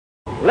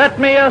Let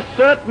me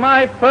assert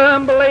my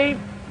firm belief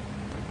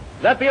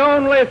that the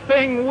only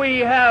thing we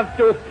have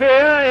to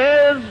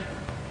fear is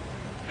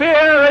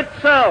fear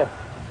itself.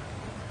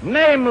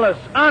 Nameless,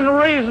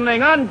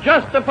 unreasoning,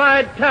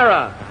 unjustified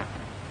terror,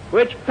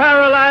 which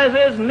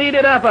paralyzes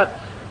needed efforts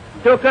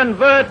to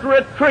convert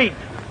retreat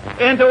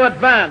into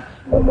advance.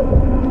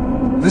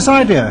 This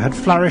idea had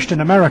flourished in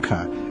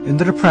America in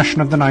the Depression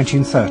of the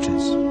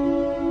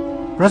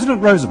 1930s.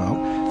 President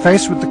Roosevelt,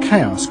 faced with the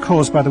chaos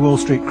caused by the Wall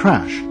Street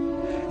crash,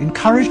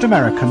 encouraged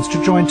Americans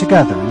to join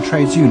together in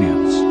trades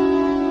unions,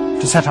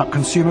 to set up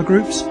consumer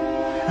groups,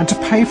 and to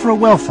pay for a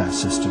welfare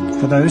system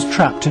for those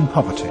trapped in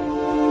poverty.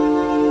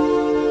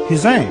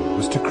 His aim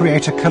was to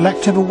create a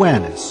collective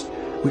awareness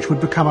which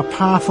would become a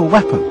powerful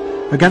weapon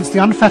against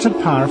the unfettered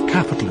power of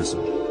capitalism,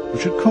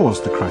 which had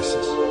caused the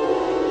crisis.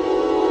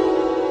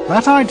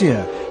 That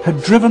idea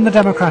had driven the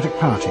Democratic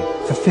Party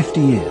for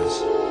 50 years.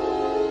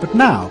 But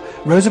now,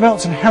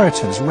 Roosevelt's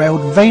inheritors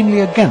railed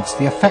vainly against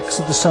the effects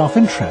of the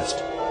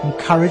self-interest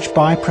encouraged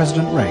by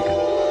President Reagan.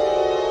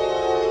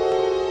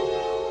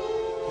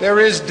 There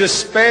is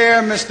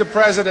despair, Mr.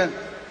 President,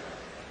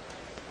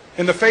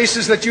 in the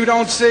faces that you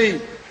don't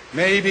see.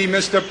 Maybe,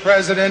 Mr.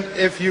 President,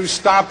 if you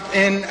stopped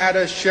in at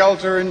a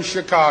shelter in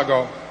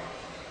Chicago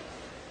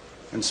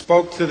and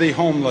spoke to the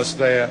homeless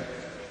there.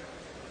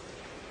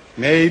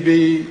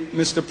 Maybe,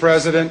 Mr.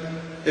 President,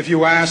 if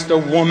you asked a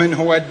woman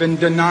who had been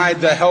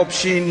denied the help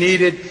she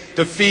needed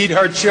to feed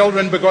her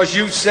children because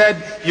you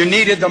said you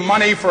needed the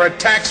money for a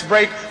tax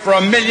break for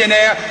a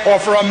millionaire or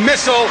for a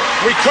missile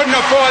we couldn't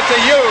afford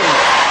to use.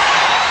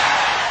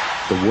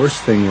 The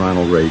worst thing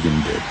Ronald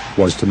Reagan did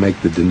was to make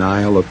the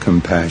denial of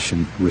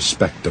compassion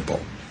respectable.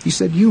 He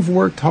said, you've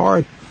worked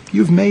hard,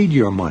 you've made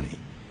your money.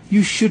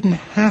 You shouldn't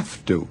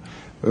have to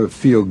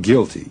feel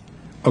guilty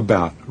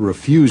about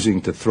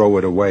refusing to throw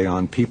it away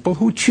on people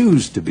who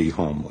choose to be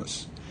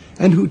homeless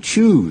and who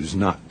choose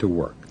not to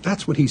work.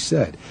 That's what he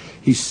said.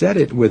 He said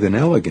it with an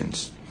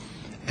elegance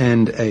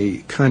and a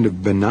kind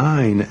of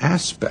benign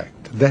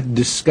aspect that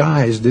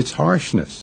disguised its harshness.